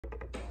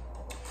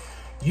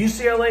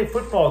UCLA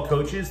football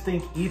coaches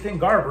think Ethan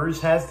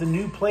Garbers has the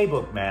new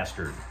playbook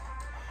mastered.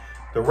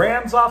 The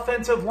Rams'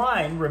 offensive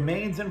line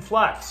remains in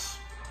flux.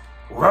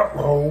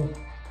 Ruh-roh.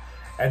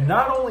 And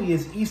not only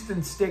is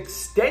Easton Stick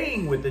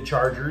staying with the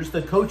Chargers,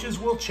 the coaches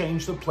will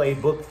change the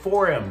playbook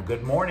for him.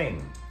 Good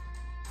morning.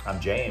 I'm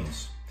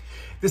James.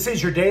 This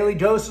is your daily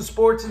dose of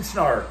sports and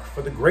snark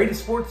for the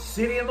greatest sports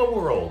city in the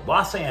world,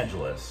 Los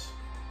Angeles.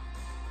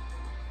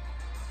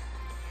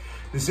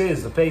 This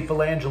is the faithful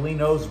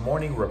Angelenos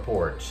Morning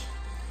Report.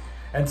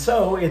 And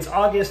so it's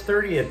August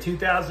 30th,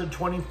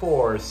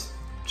 2024.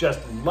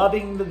 Just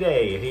loving the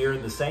day here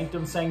in the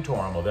Sanctum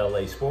Sanctorum of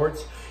LA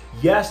Sports.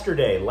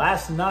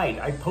 Last night,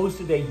 I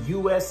posted a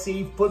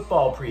USC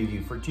football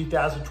preview for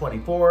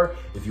 2024.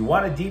 If you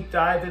want a deep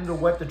dive into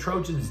what the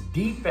Trojans'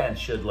 defense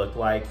should look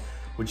like,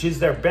 which is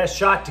their best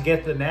shot to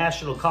get the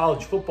National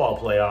College Football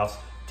Playoffs,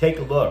 take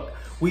a look.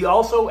 We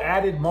also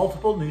added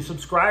multiple new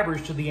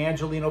subscribers to the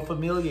Angeleno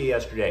Familia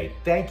yesterday.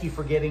 Thank you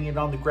for getting in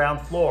on the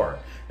ground floor.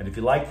 And if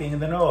you like being in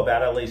the know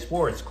about LA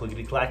sports,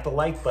 clickety-clack the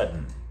like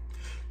button.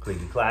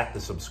 Clickety-clack the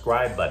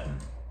subscribe button.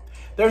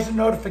 There's a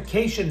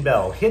notification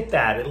bell. Hit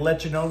that. It'll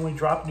let you know when we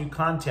drop new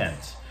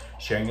content.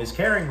 Sharing is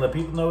caring. Let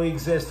people know we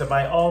exist. And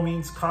by all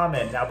means,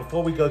 comment. Now,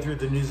 before we go through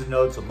the news and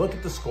notes, a look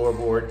at the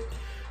scoreboard.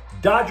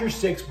 Dodgers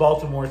 6,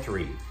 Baltimore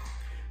 3.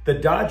 The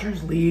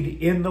Dodgers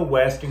lead in the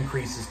West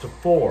increases to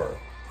 4.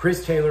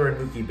 Chris Taylor and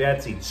Mookie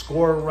Betts each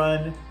score a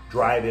run,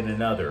 drive in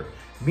another.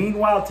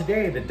 Meanwhile,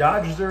 today, the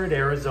Dodgers are at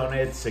Arizona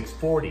at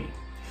 6:40.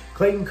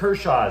 Clayton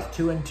Kershaw is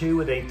 2-2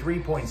 with a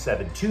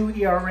 3.72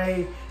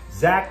 ERA.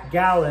 Zach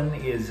Gallen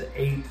is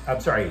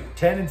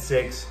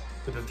 10-6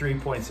 with a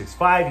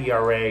 3.65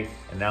 ERA.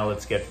 And now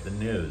let's get to the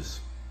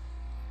news.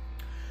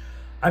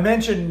 I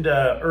mentioned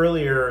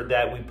earlier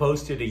that we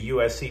posted a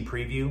USC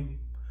preview.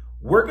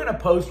 We're going to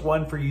post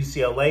one for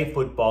UCLA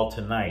football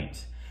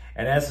tonight.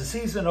 And as the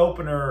season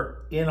opener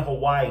in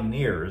Hawaii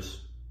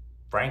nears,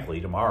 frankly,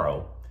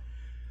 tomorrow,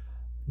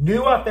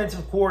 new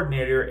offensive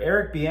coordinator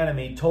Eric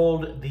Bieniemy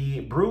told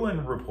the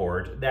Bruin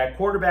Report that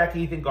quarterback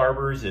Ethan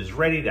Garbers is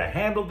ready to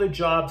handle the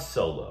job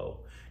solo.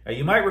 Now,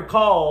 you might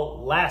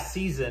recall last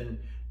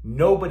season,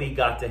 nobody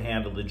got to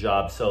handle the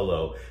job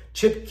solo.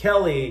 Chip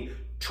Kelly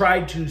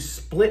tried to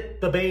split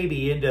the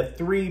baby into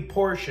 3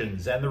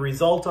 portions, and the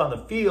result on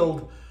the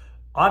field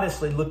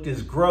honestly looked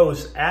as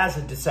gross as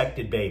a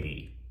dissected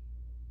baby.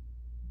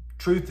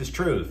 Truth is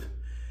truth.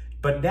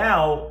 But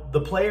now the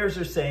players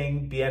are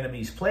saying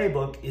Bieniemy's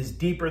playbook is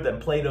deeper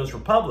than Plato's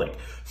Republic.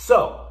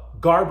 So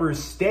Garbers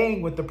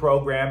staying with the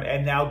program,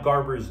 and now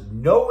Garbers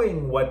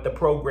knowing what the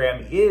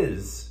program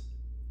is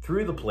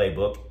through the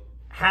playbook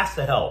has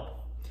to help.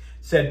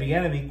 Said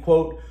Bieniemy,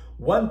 quote,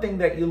 "One thing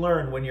that you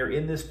learn when you're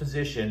in this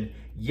position,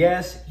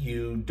 yes,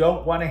 you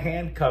don't want to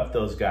handcuff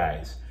those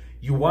guys.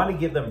 You want to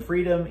give them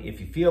freedom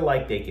if you feel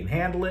like they can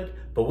handle it,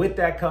 but with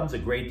that comes a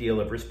great deal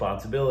of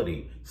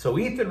responsibility. So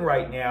Ethan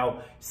right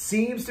now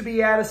seems to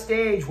be at a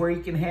stage where he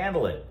can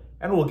handle it,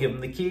 and we'll give him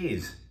the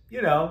keys.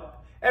 You know,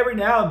 every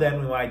now and then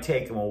we might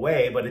take him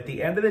away, but at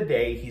the end of the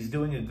day, he's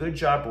doing a good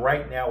job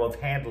right now of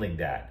handling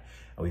that.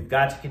 And we've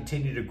got to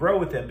continue to grow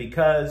with him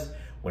because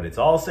when it's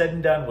all said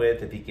and done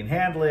with, if he can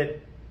handle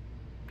it,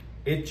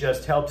 it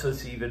just helps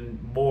us even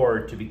more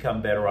to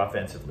become better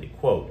offensively,"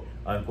 quote,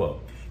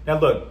 unquote. Now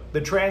look,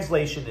 the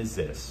translation is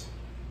this,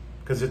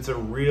 because it's a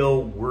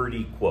real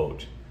wordy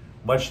quote,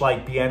 much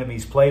like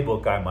Bieniemy's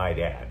playbook, I might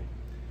add.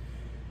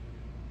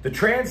 The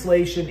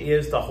translation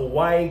is the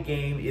Hawaii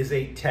game is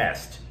a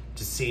test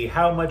to see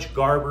how much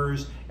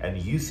Garbers and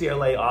the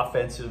UCLA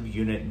offensive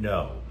unit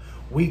know.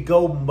 We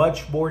go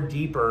much more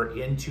deeper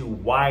into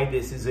why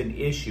this is an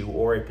issue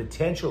or a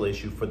potential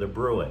issue for the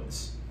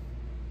Bruins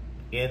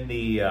in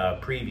the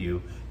preview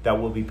that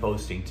we'll be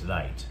posting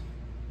tonight.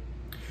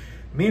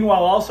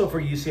 Meanwhile, also for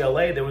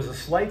UCLA, there was a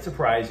slight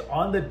surprise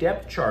on the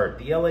depth chart.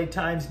 The LA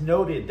Times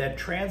noted that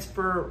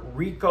transfer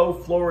Rico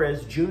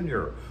Flores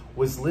Jr.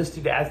 was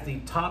listed as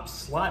the top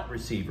slot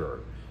receiver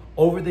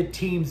over the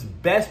team's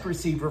best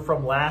receiver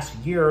from last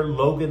year,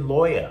 Logan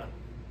Loya.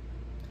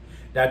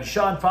 Now,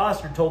 Deshaun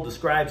Foster told the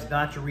scribes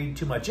not to read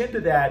too much into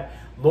that.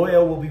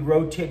 Loya will be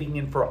rotating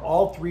in for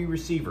all 3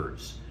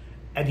 receivers,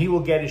 and he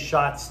will get his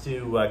shots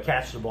to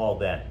catch the ball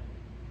then.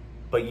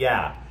 But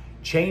yeah,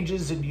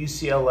 changes in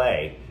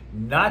UCLA,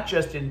 not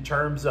just in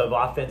terms of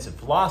offensive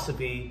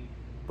philosophy,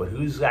 but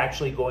who's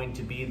actually going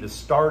to be the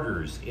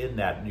starters in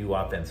that new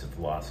offensive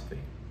philosophy.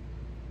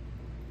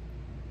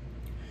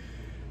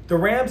 The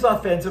Rams'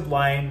 offensive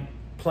line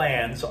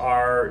plans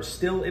are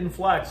still in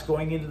flux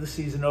going into the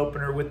season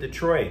opener with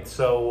Detroit.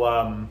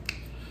 So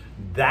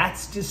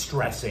that's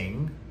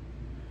distressing.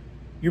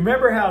 You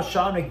remember how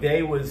Sean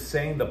McVay was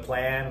saying the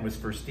plan was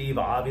for Steve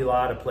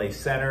Avila to play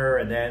center,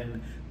 and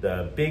then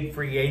the big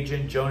free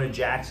agent Jonah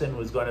Jackson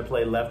was going to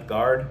play left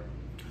guard?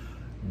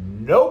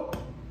 Nope.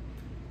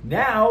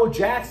 Now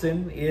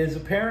Jackson is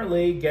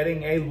apparently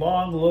getting a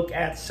long look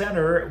at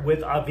center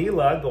with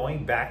Avila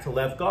going back to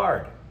left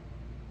guard.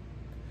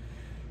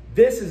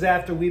 This is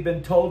after we've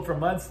been told for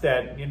months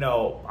that,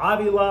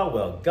 Avila,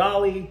 well,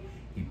 golly,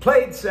 he He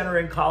played center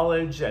in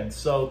college, and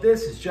so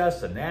this is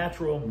just a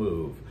natural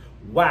move.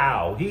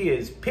 Wow, he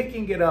is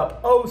picking it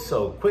up oh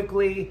so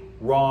quickly.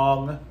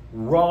 Wrong,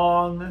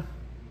 wrong.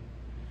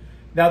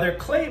 Now they're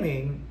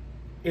claiming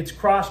it's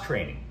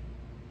cross-training.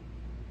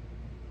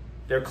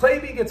 They're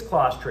claiming it's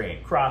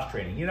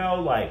cross-training, you know,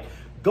 like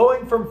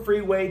going from free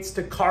weights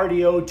to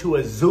cardio to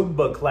a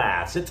Zumba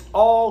class. It's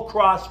all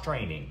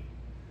cross-training.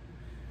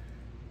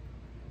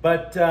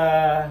 But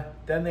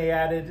then they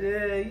added,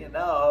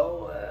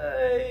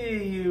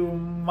 you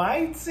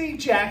might see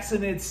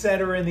Jackson at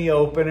center in the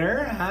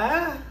opener,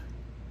 huh?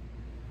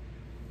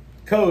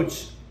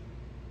 Coach,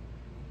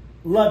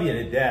 love you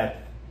to death.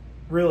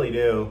 Really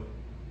do.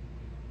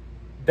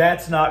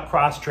 That's not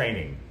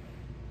cross-training.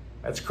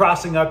 That's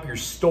crossing up your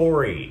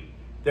story.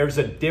 There's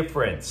a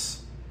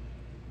difference.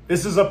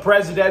 This is a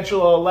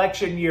presidential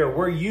election year.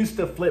 We're used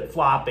to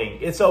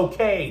flip-flopping. It's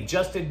okay.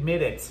 Just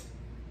admit it.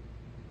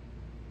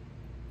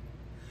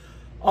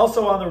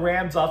 Also on the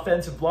Rams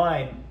offensive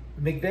line,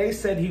 McVay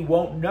said he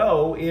won't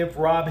know if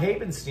Rob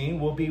Havenstein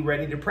will be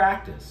ready to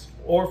practice,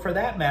 or for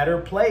that matter,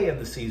 play in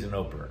the season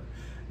opener.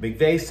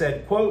 McVay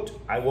said,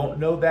 quote, "I won't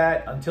know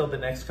that until the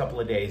next couple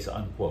of days,"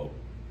 unquote.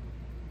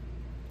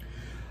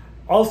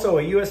 Also,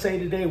 a USA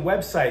Today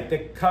website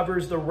that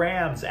covers the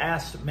Rams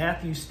asked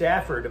Matthew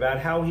Stafford about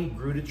how he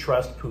grew to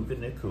trust Puka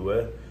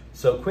Nacua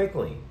so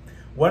quickly.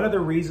 One of the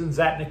reasons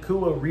that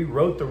Nacua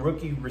rewrote the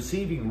rookie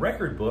receiving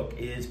record book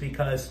is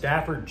because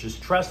Stafford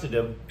just trusted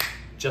him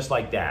just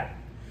like that.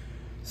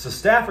 So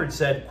Stafford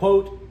said,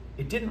 quote,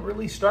 "It didn't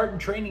really start in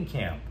training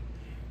camp.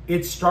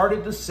 It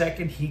started the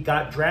second he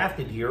got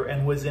drafted here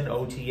and was in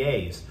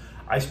OTAs.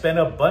 I spent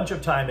a bunch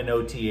of time in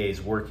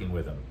OTAs working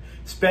with him.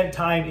 Spent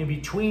time in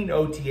between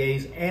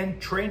OTAs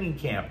and training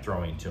camp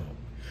throwing to him.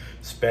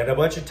 Spent a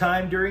bunch of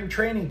time during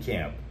training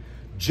camp.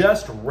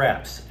 Just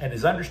reps, and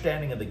his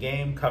understanding of the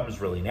game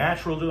comes really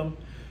natural to him.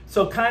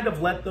 So kind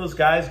of let those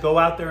guys go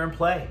out there and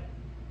play.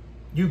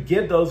 You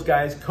give those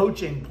guys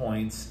coaching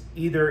points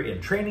either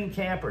in training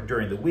camp or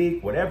during the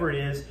week, whatever it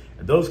is,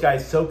 and those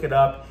guys soak it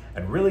up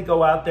and really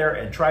go out there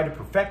and try to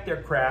perfect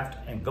their craft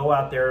and go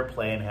out there and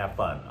play and have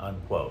fun,"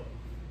 unquote.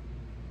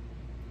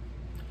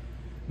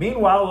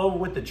 Meanwhile, over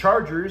with the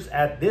Chargers,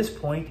 at this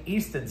point,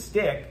 Easton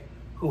Stick,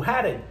 who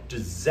had a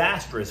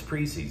disastrous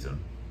preseason,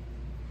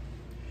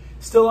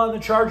 still on the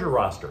Charger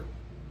roster.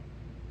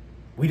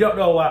 We don't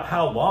know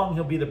how long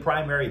he'll be the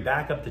primary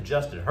backup to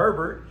Justin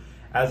Herbert,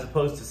 as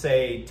opposed to,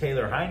 say,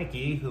 Taylor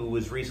Heineke, who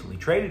was recently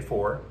traded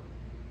for.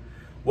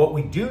 What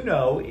we do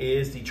know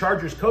is the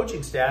Chargers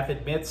coaching staff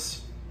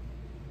admits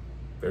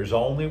there's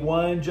only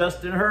one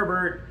Justin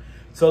Herbert,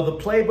 so the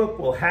playbook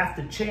will have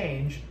to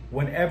change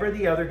whenever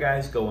the other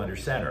guys go under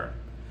center.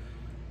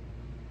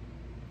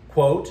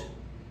 Quote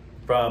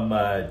from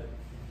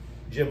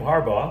Jim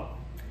Harbaugh,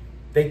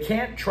 "They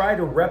can't try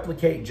to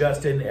replicate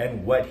Justin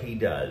and what he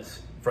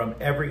does from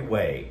every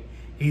way.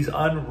 He's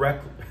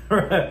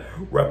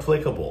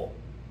unreplicable."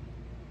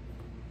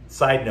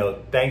 Side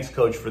note, thanks,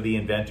 Coach, for the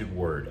invented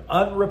word.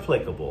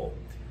 Unreplicable.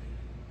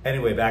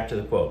 Anyway, back to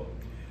the quote.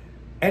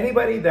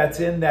 "Anybody that's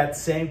in that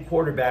same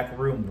quarterback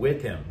room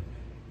with him,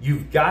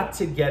 you've got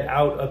to get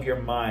out of your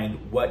mind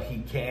what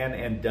he can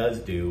and does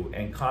do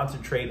and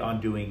concentrate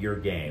on doing your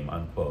game,"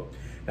 unquote.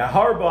 Now,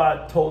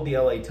 Harbaugh told the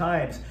LA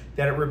Times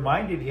that it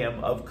reminded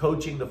him of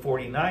coaching the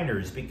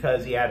 49ers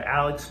because he had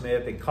Alex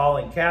Smith and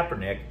Colin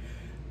Kaepernick.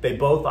 They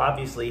both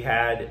obviously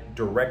had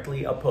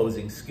directly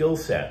opposing skill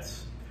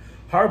sets.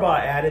 Harbaugh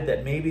added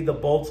that maybe the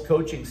Bolts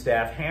coaching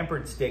staff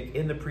hampered Stick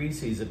in the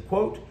preseason,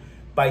 quote,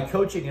 "by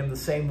coaching him the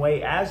same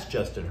way as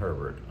Justin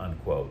Herbert,"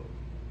 unquote.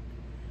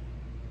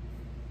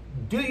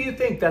 Do you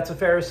think that's a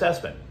fair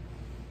assessment?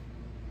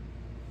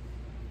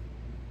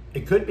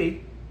 It could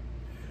be.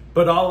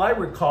 But all I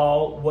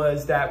recall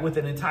was that with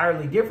an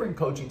entirely different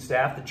coaching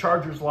staff, the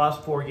Chargers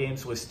lost 4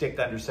 games with Stick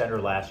under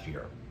center last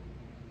year.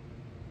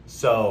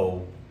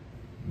 So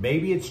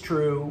maybe it's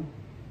true.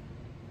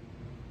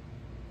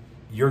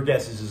 Your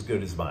guess is as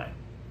good as mine.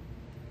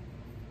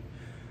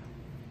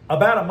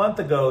 About a month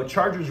ago,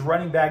 Chargers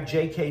running back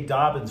J.K.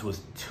 Dobbins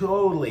was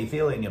totally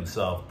feeling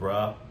himself,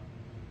 bruh.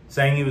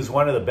 Saying he was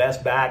one of the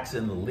best backs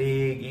in the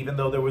league, even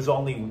though there was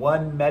only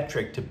one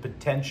metric to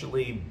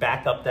potentially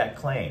back up that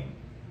claim: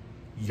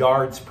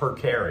 yards per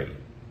carry.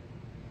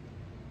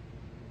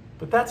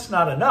 But that's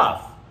not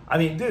enough. I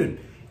mean, dude,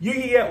 you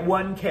can get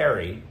 1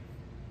 carry,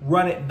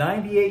 run it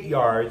 98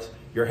 yards,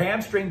 your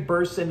hamstring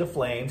bursts into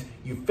flames,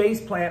 you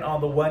face plant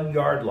on the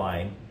 1-yard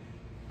line,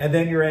 and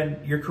then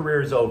your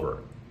career is over.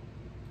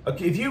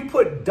 Okay, if you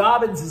put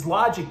Dobbins'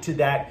 logic to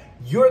that,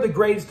 you're the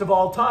greatest of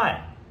all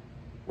time,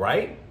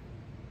 right?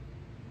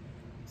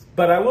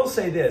 But I will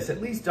say this, at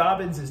least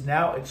Dobbins is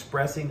now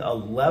expressing a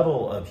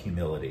level of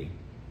humility.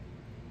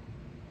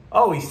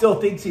 Oh, he still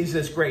thinks he's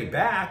this great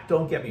back,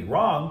 don't get me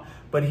wrong,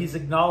 but he's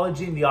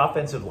acknowledging the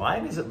offensive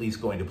line is at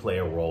least going to play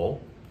a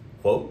role.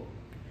 Quote,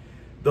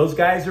 "Those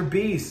guys are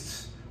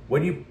beasts.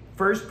 When you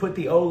first put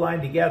the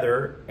O-line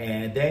together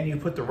and then you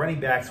put the running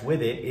backs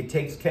with it, it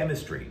takes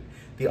chemistry.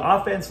 The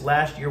offense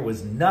last year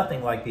was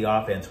nothing like the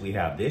offense we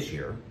have this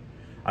year.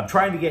 I'm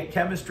trying to get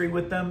chemistry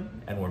with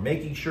them, and we're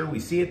making sure we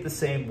see it the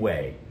same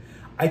way.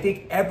 I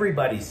think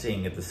everybody's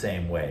seeing it the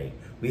same way.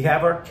 We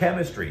have our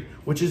chemistry,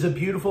 which is a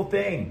beautiful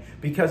thing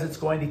because it's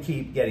going to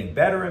keep getting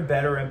better and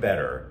better and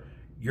better.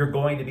 You're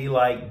going to be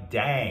like,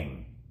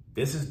 dang,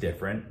 this is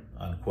different,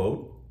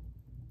 unquote.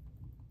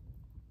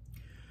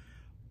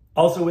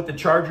 Also with the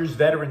Chargers,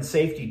 veteran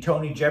safety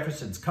Tony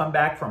Jefferson's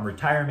comeback from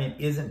retirement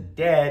isn't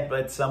dead,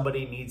 but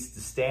somebody needs to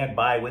stand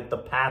by with the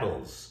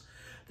paddles.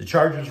 The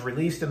Chargers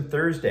released him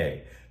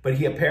Thursday, but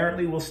he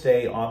apparently will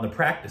stay on the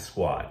practice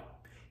squad.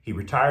 He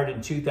retired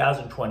in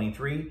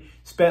 2023,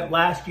 spent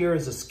last year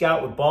as a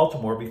scout with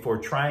Baltimore before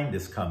trying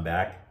this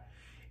comeback.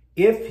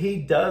 If he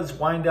does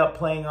wind up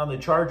playing on the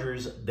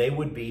Chargers, they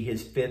would be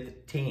his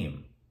 5th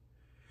team.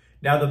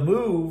 Now, the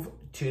move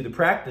to the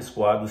practice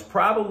squad was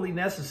probably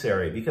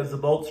necessary because the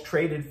Bolts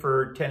traded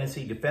for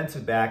Tennessee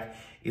defensive back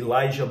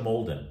Elijah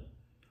Molden.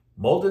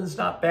 Molden's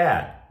not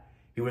bad.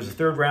 He was a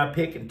 3rd-round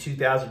pick in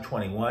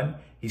 2021.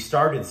 He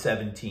started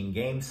 17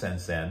 games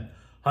since then.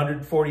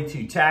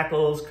 142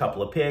 tackles,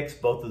 couple of picks,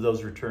 both of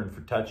those returned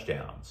for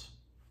touchdowns.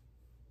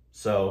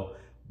 So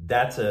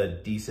that's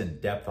a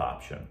decent depth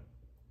option.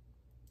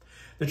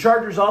 The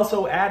Chargers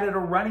also added a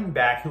running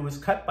back who was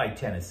cut by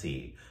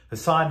Tennessee,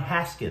 Hassan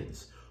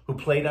Haskins, who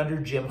played under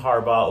Jim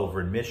Harbaugh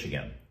over in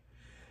Michigan.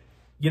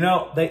 You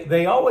know,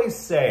 they always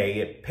say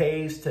it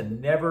pays to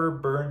never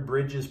burn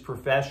bridges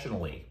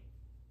professionally.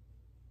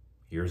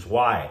 Here's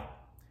why.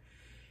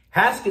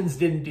 Haskins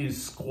didn't do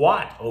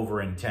squat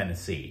over in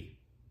Tennessee.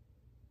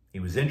 He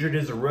was injured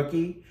as a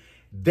rookie,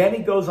 then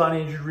he goes on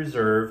injured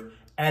reserve,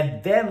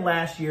 and then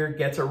last year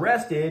gets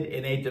arrested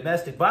in a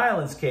domestic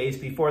violence case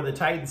before the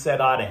Titans said,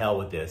 to hell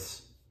with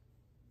this.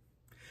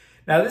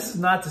 Now, this is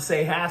not to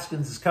say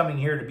Haskins is coming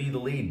here to be the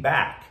lead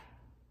back.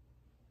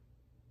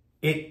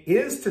 It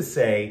is to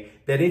say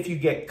that if you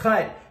get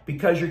cut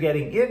because you're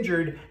getting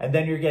injured and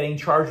then you're getting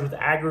charged with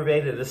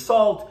aggravated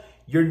assault,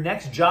 your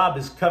next job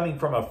is coming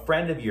from a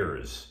friend of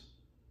yours,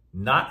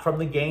 not from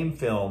the game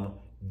film,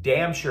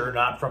 damn sure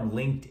not from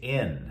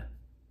LinkedIn.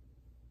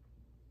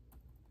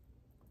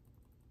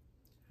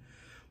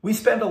 We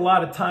spend a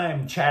lot of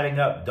time chatting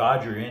up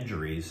Dodger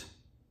injuries.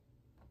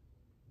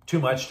 Too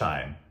much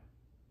time.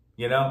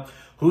 You know,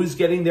 who's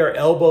getting their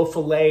elbow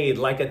filleted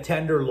like a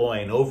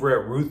tenderloin over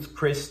at Ruth's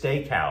Chris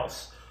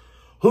Steakhouse?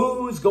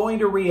 Who's going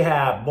to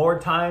rehab more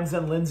times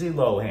than Lindsay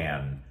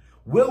Lohan?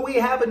 Will we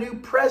have a new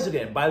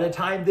president by the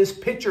time this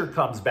pitcher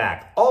comes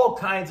back? All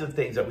kinds of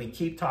things that we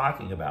keep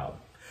talking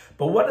about.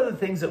 But one of the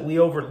things that we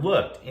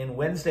overlooked in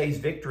Wednesday's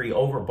victory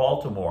over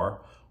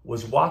Baltimore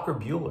was Walker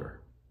Buehler.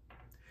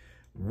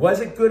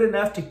 Was it good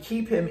enough to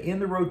keep him in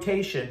the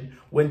rotation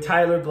when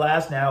Tyler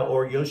Glasnow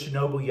or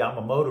Yoshinobu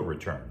Yamamoto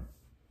return?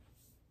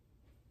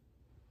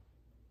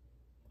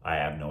 I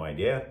have no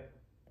idea.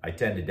 I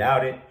tend to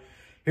doubt it.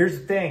 Here's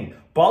the thing.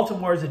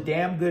 Baltimore is a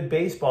damn good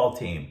baseball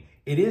team.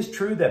 It is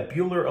true that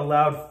Buehler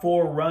allowed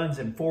 4 runs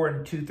in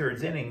 4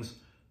 2/3 innings,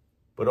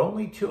 but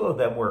only 2 of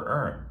them were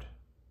earned.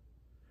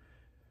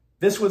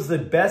 This was the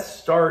best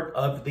start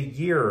of the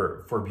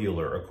year for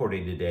Buehler,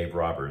 according to Dave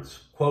Roberts.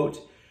 Quote,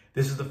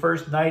 "This is the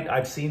first night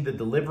I've seen the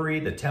delivery,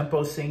 the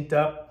tempo synced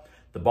up.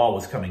 The ball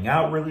was coming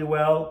out really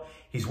well.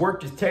 He's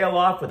worked his tail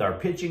off with our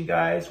pitching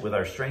guys, with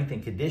our strength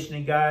and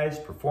conditioning guys,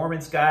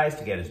 performance guys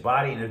to get his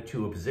body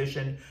into a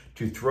position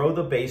to throw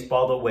the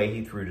baseball the way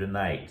he threw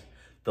tonight.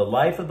 The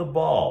life of the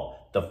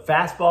ball, the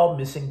fastball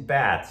missing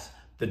bats,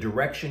 the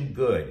direction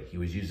good. He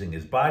was using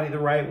his body the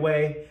right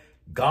way.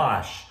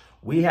 Gosh,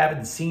 we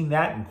haven't seen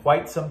that in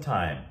quite some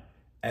time.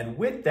 And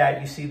with that,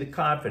 you see the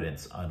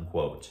confidence,"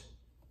 unquote.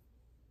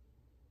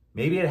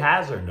 Maybe it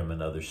has earned him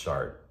another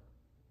start.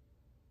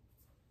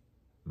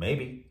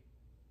 Maybe.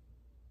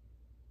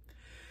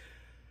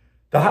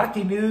 The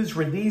Hockey News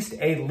released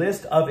a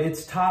list of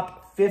its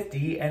top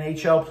 50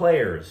 NHL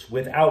players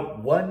without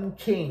one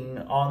king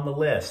on the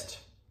list.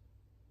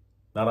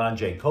 Not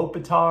Anze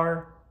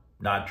Kopitar,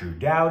 not Drew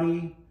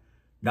Doughty,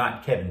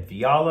 not Kevin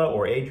Fiala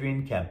or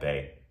Adrian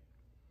Kempe.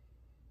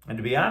 And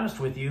to be honest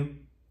with you,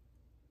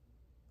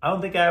 I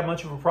don't think I have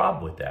much of a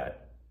problem with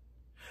that.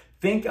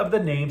 Think of the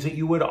names that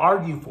you would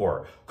argue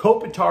for.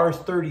 Kopitar is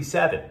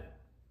 37.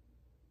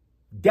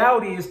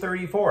 Doughty is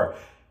 34.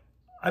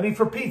 I mean,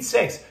 for Pete's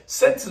sakes,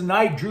 since the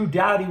night Drew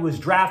Doughty was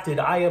drafted,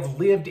 I have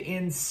lived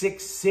in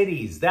 6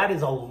 cities. That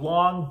is a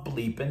long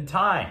bleeping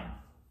time.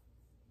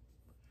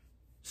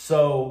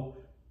 So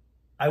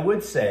I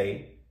would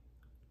say,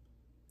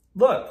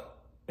 look,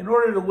 in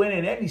order to win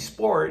in any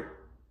sport,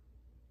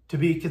 to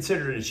be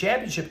considered a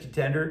championship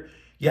contender,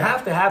 you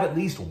have to have at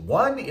least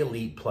one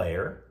elite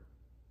player.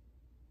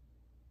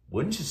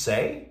 Wouldn't you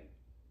say?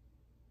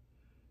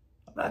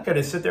 I'm not going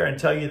to sit there and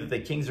tell you that the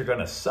Kings are going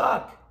to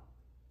suck.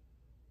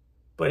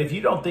 But if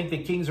you don't think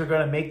the Kings are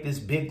going to make this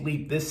big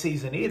leap this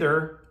season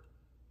either,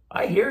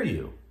 I hear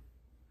you.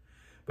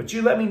 But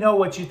you let me know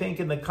what you think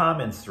in the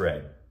comments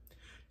thread.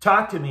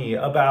 Talk to me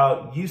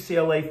about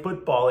UCLA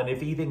football and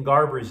if Ethan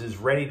Garbers is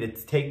ready to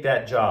take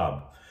that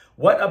job.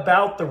 What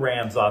about the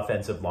Rams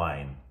offensive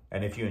line?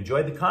 And if you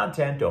enjoyed the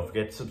content, don't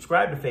forget to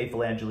subscribe to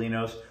Faithful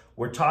Angelenos.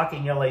 We're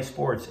talking LA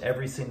sports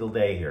every single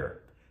day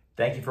here.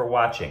 Thank you for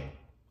watching.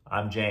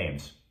 I'm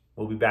James.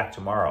 We'll be back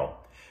tomorrow.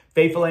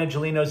 Faithful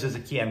Angelenos is a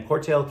Kian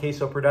Corte El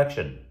Queso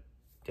production.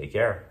 Take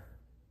care.